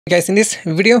Guys, in this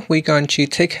video we're going to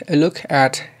take a look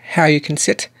at how you can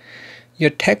set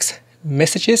your text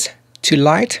messages to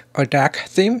light or dark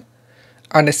theme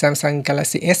on the Samsung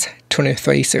Galaxy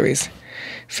S23 series.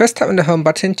 First, tap on the home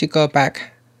button to go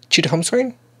back to the home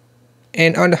screen,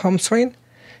 and on the home screen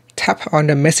tap on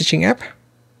the messaging app.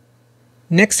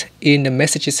 Next, in the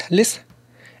messages list,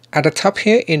 at the top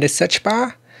here in the search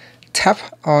bar, tap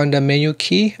on the menu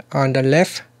key on the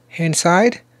left hand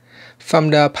side.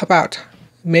 From the pop-out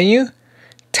menu,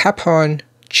 tap on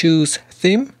choose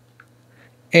theme,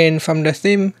 and from the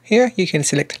theme here you can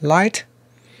select light,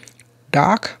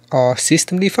 dark, or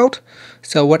system default.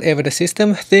 So whatever the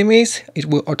system theme is, it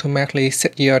will automatically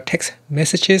set your text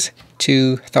messages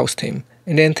to those theme,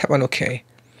 and then tap on OK,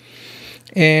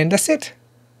 and that's it.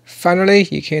 Finally,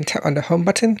 you can tap on the home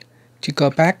button to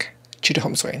go back to the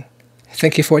home screen.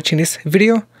 Thank you for watching this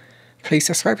video. Please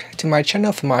subscribe to my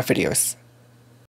channel for more videos.